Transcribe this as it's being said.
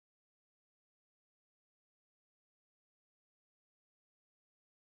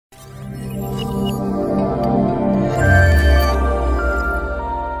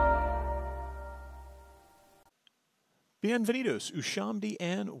Bienvenidos, Ushamdi,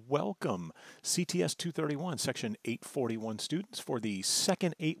 and welcome. CTS231, Section 841 students for the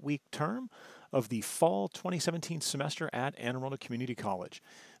second 8-week term of the fall 2017 semester at Anne Arundel Community College.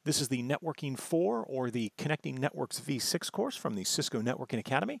 This is the Networking 4 or the Connecting Networks V6 course from the Cisco Networking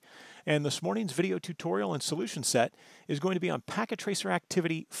Academy. And this morning's video tutorial and solution set is going to be on Packet Tracer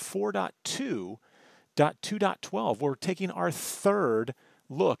Activity 4.2.2.12. We're taking our third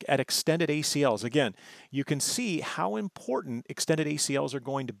look at extended ACLs. Again, you can see how important extended ACLs are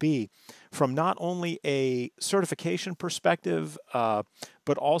going to be from not only a certification perspective,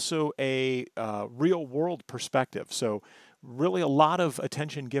 but also a real-world perspective. So really a lot of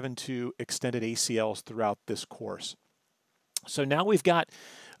attention given to extended ACLs throughout this course. So now we've got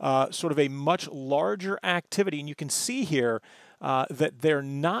sort of a much larger activity, and you can see here that they're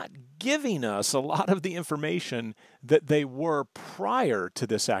not giving us a lot of the information that they were prior to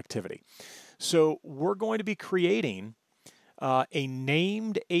this activity. So we're going to be creating a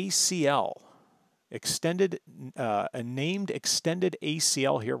named ACL, a named extended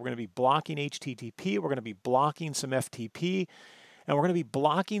ACL here. We're going to be blocking HTTP, we're going to be blocking some FTP, and we're going to be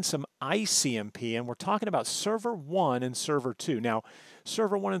blocking some ICMP, and we're talking about server 1 and server 2. Now,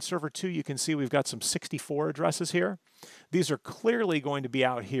 server 1 and server 2, you can see we've got some 64 addresses here. These are clearly going to be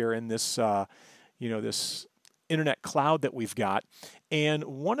out here in this, this internet cloud that we've got. And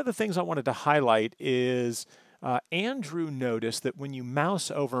one of the things I wanted to highlight is Andrew noticed that when you mouse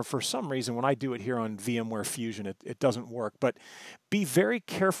over, for some reason when I do it here on VMware Fusion, it doesn't work, but be very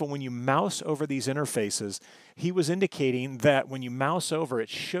careful when you mouse over these interfaces. He was indicating that when you mouse over, it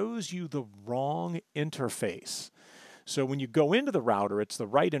shows you the wrong interface. So when you go into the router, it's the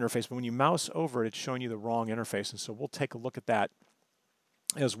right interface, but when you mouse over it, it's showing you the wrong interface. And so we'll take a look at that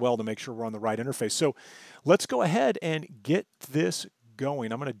as well to make sure we're on the right interface. So let's go ahead and get this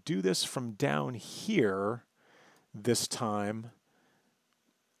going. I'm going to do this from down here this time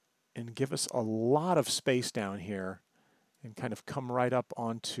and give us a lot of space down here and kind of come right up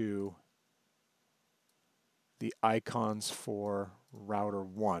onto the icons for router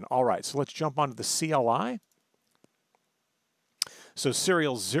 1. All right, so let's jump onto the CLI. So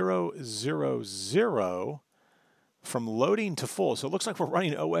serial 000 from loading to full. So it looks like we're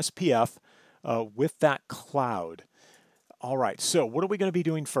running OSPF with that cloud. All right, so what are we going to be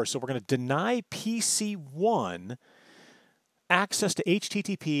doing first? So we're going to deny PC1 access to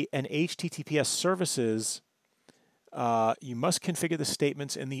HTTP and HTTPS services. You must configure the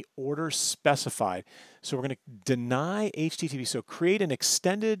statements in the order specified. So we're going to deny HTTP. So create an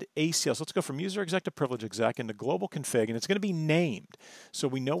extended ACL. So let's go from user exec to privilege exec into global config, and it's going to be named. So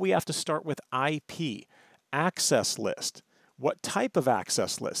we know we have to start with IP, access list. What type of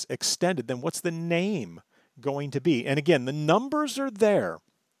access list? Extended. Then what's the name going to be? And again, the numbers are there,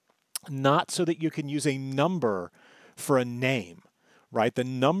 not so that you can use a number for a name. Right? The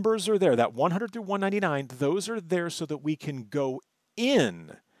numbers are there, that 100 through 199, those are there so that we can go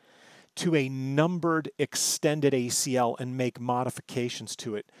in to a numbered extended ACL and make modifications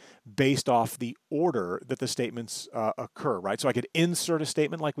to it based off the order that the statements occur, right? So I could insert a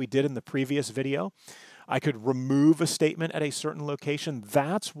statement like we did in the previous video. I could remove a statement at a certain location.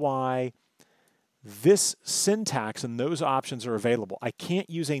 That's why this syntax and those options are available. I can't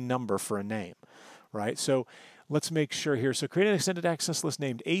use a number for a name, right? So let's make sure here. So create an extended access list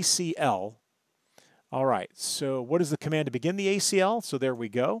named ACL. All right, so what is the command to begin the ACL? So there we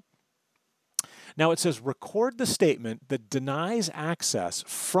go. Now it says record the statement that denies access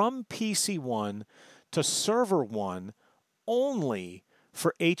from PC1 to server 1 only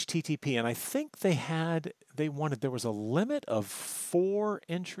for HTTP. And I think there was a limit of 4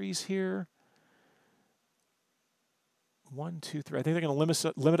 entries here. 1, 2, 3. I think they're going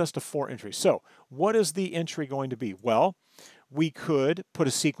to limit us to 4 entries. So what is the entry going to be? Well, we could put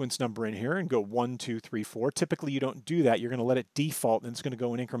a sequence number in here and go 1, 2, 3, 4. Typically, you don't do that. You're going to let it default, and it's going to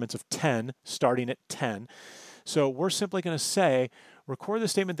go in increments of 10, starting at 10. So we're simply going to say, record the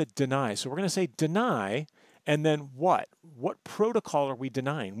statement that denies. So we're going to say deny, and then what? What protocol are we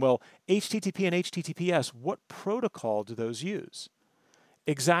denying? Well, HTTP and HTTPS, what protocol do those use?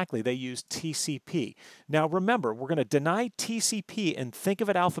 Exactly, they use TCP. Now remember, we're going to deny TCP and think of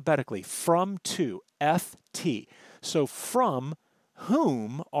it alphabetically, from to, FT. So from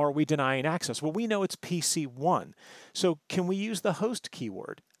whom are we denying access? Well, we know it's PC1. So can we use the host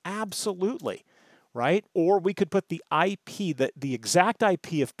keyword? Absolutely, right? Or we could put the IP, the exact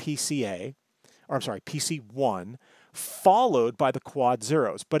IP of PC1, followed by the quad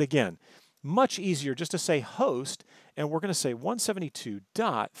zeros. But again, much easier just to say host, and we're going to say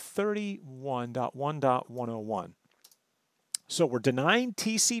 172.31.1.101. So we're denying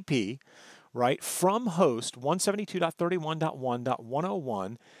TCP, right, from host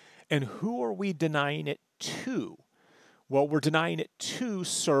 172.31.1.101. And who are we denying it to? Well, we're denying it to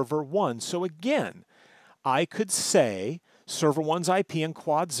server 1. So again, I could say server 1's IP in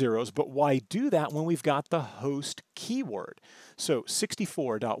quad zeros, but why do that when we've got the host keyword? So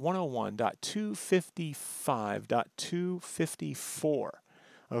 64.101.255.254.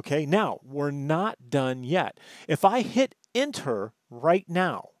 Okay, now we're not done yet. If I hit enter right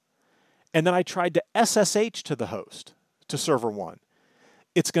now, and then I tried to SSH to the host, to server 1,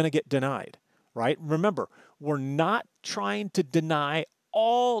 it's going to get denied, right? Remember, we're not trying to deny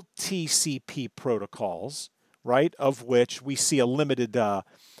all TCP protocols, right, of which we see a limited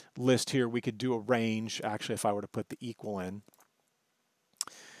list here. We could do a range, actually, if I were to put the equal in.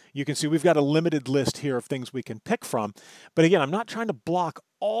 You can see we've got a limited list here of things we can pick from. But again, I'm not trying to block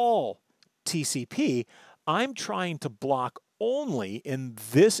all TCP. I'm trying to block only, in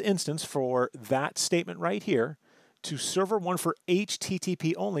this instance for that statement right here, to server 1 for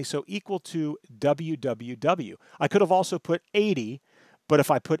HTTP only, so equal to www. I could have also put 80, but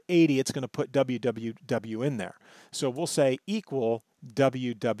if I put 80, it's going to put www in there. So we'll say equal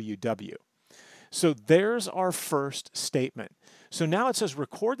www. So there's our first statement. So now it says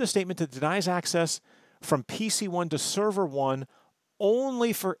record the statement that denies access from PC1 to server 1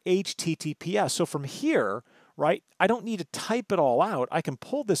 only for HTTPS. So from here, right, I don't need to type it all out. I can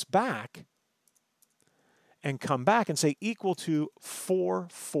pull this back and come back and say equal to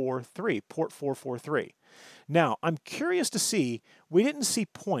 443, port 443. Now, I'm curious to see, we didn't see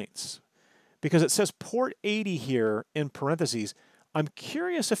points because it says port 80 here in parentheses. I'm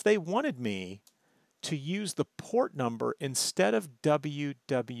curious if they wanted me to use the port number instead of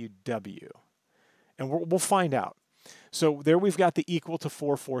www. And we'll find out. So there we've got the equal to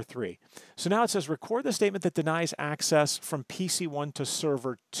 443. So now it says record the statement that denies access from PC1 to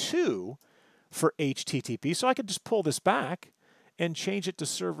server 2 for HTTP. So I could just pull this back and change it to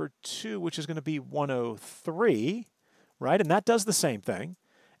server 2, which is going to be 103, right? And that does the same thing.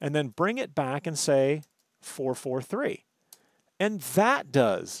 And then bring it back and say 443. And that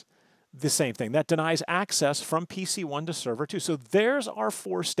does the same thing. That denies access from PC1 to server 2. So there's our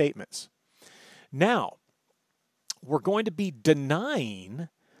 4 statements. Now, we're going to be denying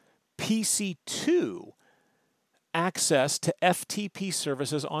PC2 access to FTP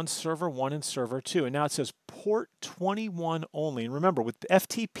services on server 1 and server 2. And now it says port 21 only. And remember, with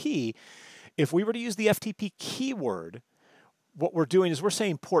FTP, if we were to use the FTP keyword, what we're doing is we're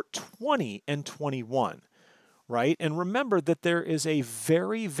saying port 20 and 21, right? And remember that there is a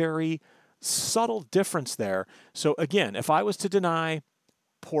very, very subtle difference there. So again, if I was to deny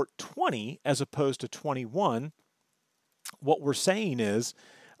port 20 as opposed to 21, what we're saying is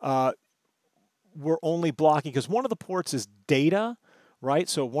we're only blocking, because one of the ports is data, right?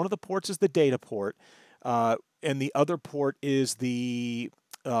 So one of the ports is the data port, and the other port is the,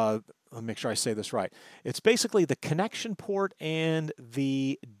 let me make sure I say this right. It's basically the connection port and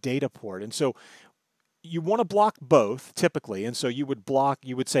the data port. And so you want to block both typically. And so you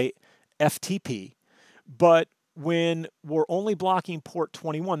would say FTP, but when we're only blocking port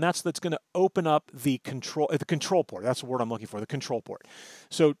 21, that's going to open up the control port. That's the word I'm looking for, the control port.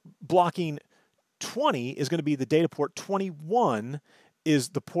 So blocking 20 is going to be the data port. 21 is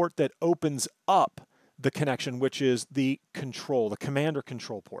the port that opens up the connection, which is the command or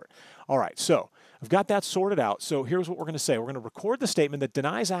control port. All right, so I've got that sorted out. So here's what we're going to say. We're going to record the statement that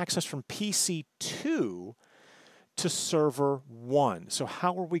denies access from PC2 to server 1. So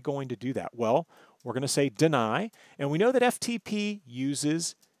how are we going to do that? Well, we're going to say deny, and we know that FTP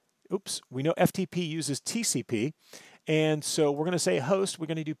uses TCP, and so we're going to say host, we're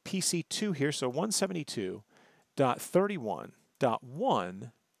going to do PC2 here, so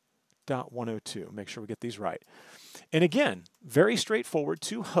 172.31.1.102. Make sure we get these right. And again, very straightforward.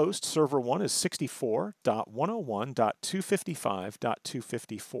 To host, server 1 is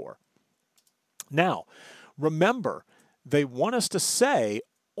 64.101.255.254. Now, remember, they want us to say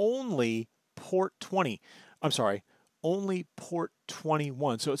only port 20. I'm sorry, only port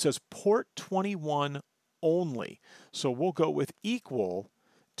 21. So it says port 21 only. So we'll go with equal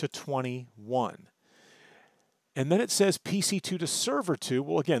to 21. And then it says PC2 to server 2.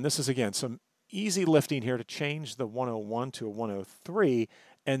 Well, again, this is some easy lifting here to change the 101 to a 103,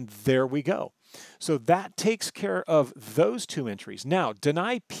 and there we go. So that takes care of those 2 entries. Now,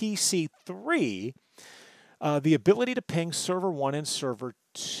 deny PC3 the ability to ping server 1 and server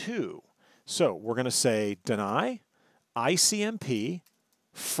 2. So we're going to say deny ICMP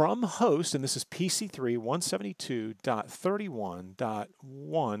from host, and this is PC3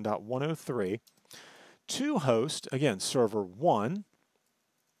 172.31.1.103 to host, again, server 1,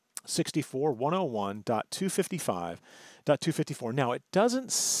 64.101.255.254. Now, it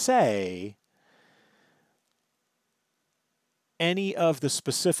doesn't say any of the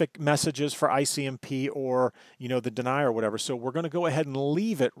specific messages for ICMP or, the deny or whatever. So we're going to go ahead and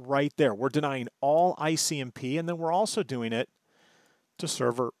leave it right there. We're denying all ICMP, and then we're also doing it to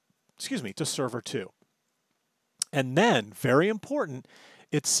server 2. And then, very important,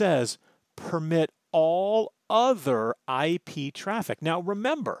 it says permit all other IP traffic. Now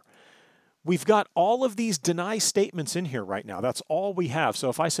remember, we've got all of these deny statements in here right now. That's all we have. So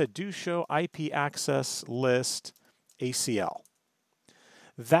if I said do show IP access list ACL,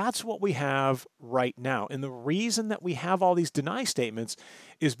 that's what we have right now. And the reason that we have all these deny statements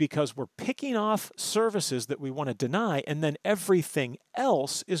is because we're picking off services that we want to deny, and then everything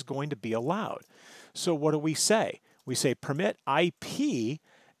else is going to be allowed. So what do we say? We say permit IP,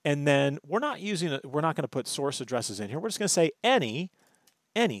 and then we're not going to put source addresses in here. We're just going to say any.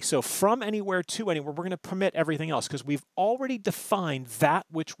 So from anywhere to anywhere, we're going to permit everything else because we've already defined that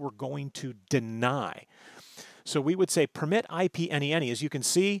which we're going to deny. So we would say permit IP any. As you can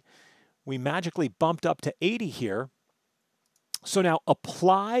see, we magically bumped up to 80 here. So now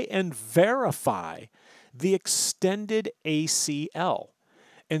apply and verify the extended ACL.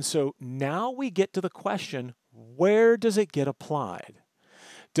 And so now we get to the question, where does it get applied?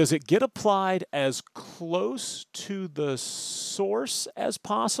 Does it get applied as close to the source as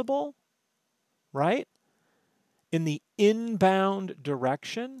possible, right? In the inbound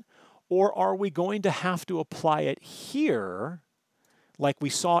direction? Or are we going to have to apply it here, like we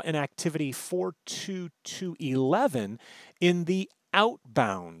saw in activity 42211, in the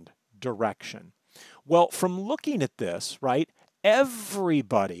outbound direction? Well, from looking at this, right,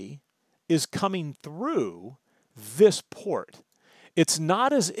 everybody is coming through this port. It's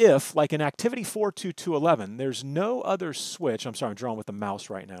not as if, like in activity 42211, there's no other switch. I'm sorry, I'm drawing with the mouse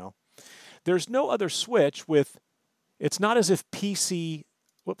right now. There's no other switch with, it's not as if PC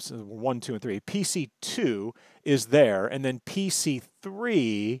 1, 2, and 3. PC2 is there, and then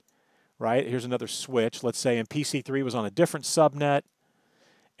PC3, right? Here's another switch, let's say, and PC3 was on a different subnet,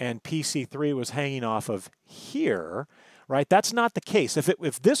 and PC3 was hanging off of here, right? That's not the case.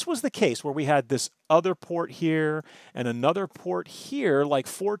 If this was the case where we had this other port here and another port here, like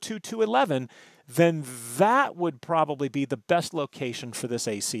 42211, then that would probably be the best location for this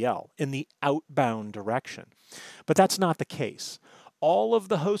ACL in the outbound direction. But that's not the case. All of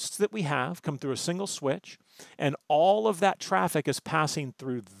the hosts that we have come through a single switch, and all of that traffic is passing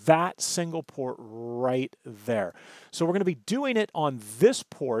through that single port right there. So we're going to be doing it on this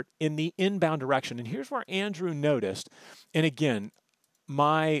port in the inbound direction. And here's where Andrew noticed, and again,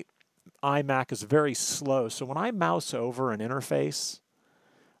 my iMac is very slow, so when I mouse over an interface,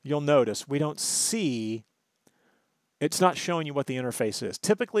 you'll notice we don't see, it's not showing you what the interface is.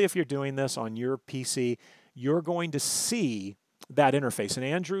 Typically, if you're doing this on your PC, you're going to see that interface. And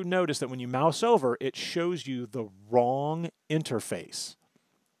Andrew noticed that when you mouse over, it shows you the wrong interface.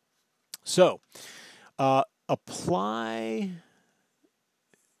 So apply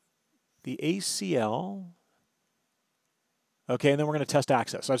the ACL. Okay, and then we're going to test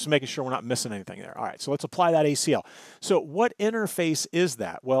access. So I'm just making sure we're not missing anything there. All right, so let's apply that ACL. So what interface is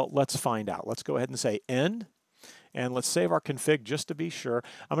that? Well, let's find out. Let's go ahead and say end, and let's save our config just to be sure.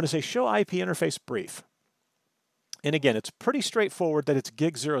 I'm going to say show IP interface brief. And again, it's pretty straightforward that it's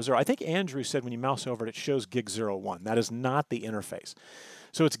gig 00. I think Andrew said when you mouse over it, it shows gig 01. That is not the interface.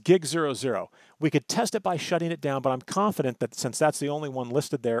 So it's gig 00. We could test it by shutting it down, but I'm confident that since that's the only one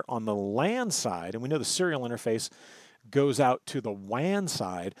listed there on the LAN side, and we know the serial interface goes out to the WAN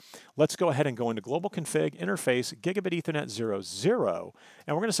side, let's go ahead and go into global config interface gigabit Ethernet 00,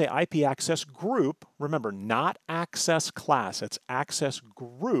 and we're going to say IP access group. Remember, not access class, it's access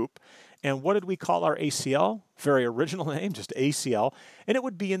group. And what did we call our ACL? Very original name, just ACL. And it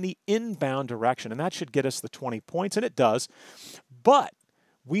would be in the inbound direction. And that should get us the 20 points, and it does. But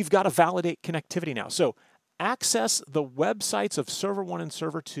we've got to validate connectivity now. So access the websites of server 1 and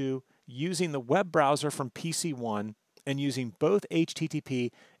server 2 using the web browser from PC 1 and using both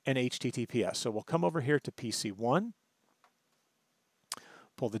HTTP and HTTPS. So we'll come over here to PC 1,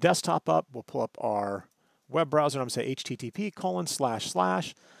 pull the desktop up. We'll pull up our web browser. I'm going to say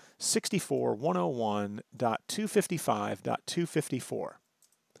http:// 64.101.255.254.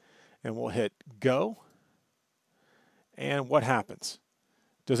 And we'll hit go. And what happens?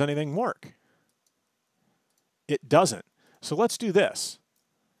 Does anything work? It doesn't. So let's do this.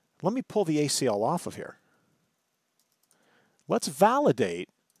 Let me pull the ACL off of here. Let's validate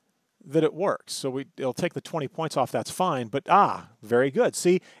that it works. So it'll take the 20 points off, that's fine, but very good.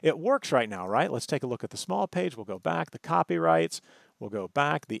 See, it works right now, right? Let's take a look at the small page. We'll go back, the copyrights. We'll go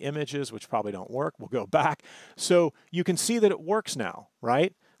back. The images, which probably don't work, we'll go back. So you can see that it works now,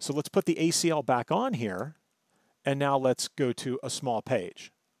 right? So let's put the ACL back on here, and now let's go to a small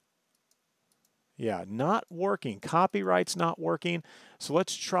page. Yeah, not working. Copyright's not working. So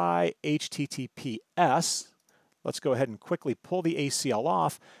let's try HTTPS. Let's go ahead and quickly pull the ACL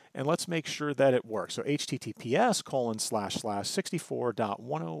off, and let's make sure that it works. So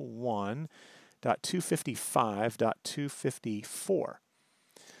https://64.101.255.254.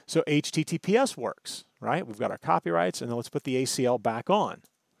 So HTTPS works, right? We've got our copyrights, and then let's put the ACL back on.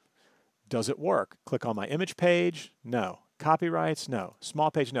 Does it work? Click on my image page. No. Copyrights? No.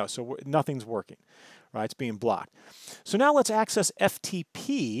 Small page? No. So nothing's working, right? It's being blocked. So now let's access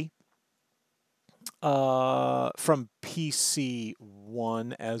FTP from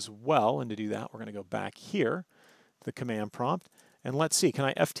PC1 as well. And to do that, we're going to go back here, the command prompt, and let's see, can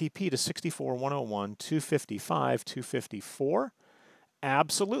I FTP to 64.101.255.254?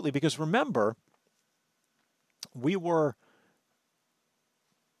 Absolutely, because remember, we were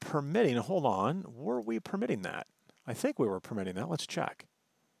permitting, hold on, were we permitting that? I think we were permitting that. Let's check.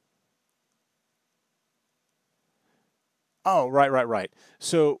 Oh, right.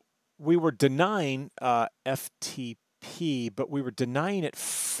 So we were denying FTP, but we were denying it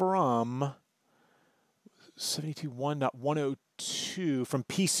from 72.1.102 from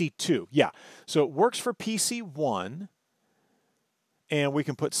PC2. Yeah, so it works for PC1, and we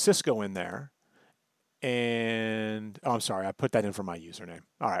can put Cisco in there. And, oh, I'm sorry, I put that in for my username.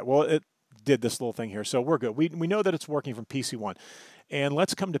 All right, well, it did this little thing here, so we're good. We know that it's working from PC1. And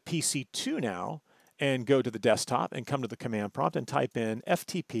let's come to PC2 now and go to the desktop and come to the command prompt and type in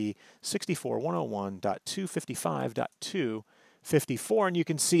FTP 64.101.255.254, and you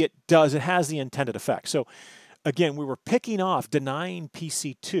can see it has the intended effect. So again, we were picking off, denying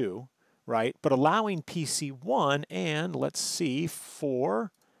PC2, right, but allowing PC1, and let's see,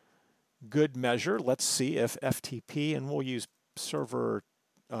 for good measure, let's see if FTP, and we'll use server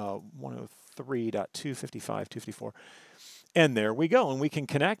 103.255.254. And there we go. And we can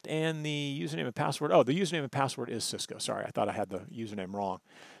connect, and the username and password, oh, the username and password is Cisco. Sorry, I thought I had the username wrong.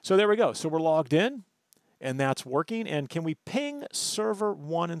 So there we go. So we're logged in, and that's working. And can we ping server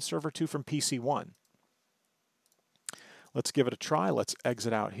 1 and server 2 from PC1? Let's give it a try. Let's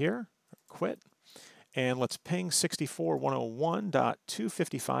exit out here, quit. And let's ping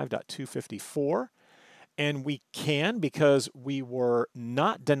 64.101.255.254. And we can, because we were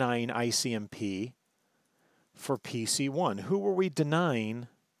not denying ICMP for PC1. Who were we denying?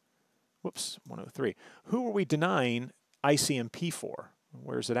 Whoops, 103. Who were we denying ICMP for?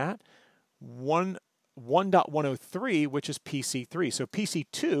 Where's it at? 1.103, which is PC3. So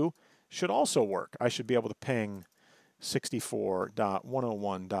PC2 should also work. I should be able to ping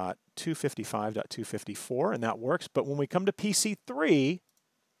 64.101.255.254, and that works. But when we come to PC3,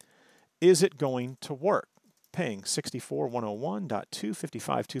 is it going to work? Ping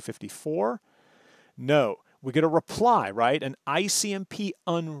 64.101.255.254. No. We get a reply, right? An ICMP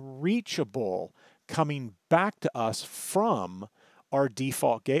unreachable coming back to us from our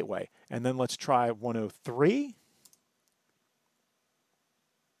default gateway. And then let's try 103.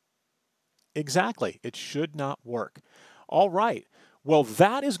 Exactly. It should not work. All right. Well,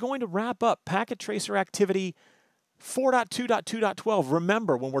 that is going to wrap up Packet Tracer Activity 4.2.2.12.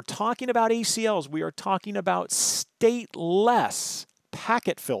 Remember, when we're talking about ACLs, we are talking about stateless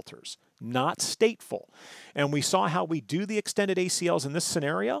packet filters, not stateful. And we saw how we do the extended ACLs in this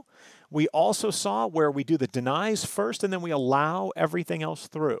scenario. We also saw where we do the denies first, and then we allow everything else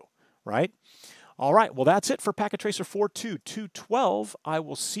through, right? All right. Well, that's it for Packet Tracer 4.2.2.12. I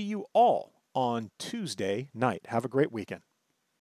will see you all on Tuesday night. Have a great weekend.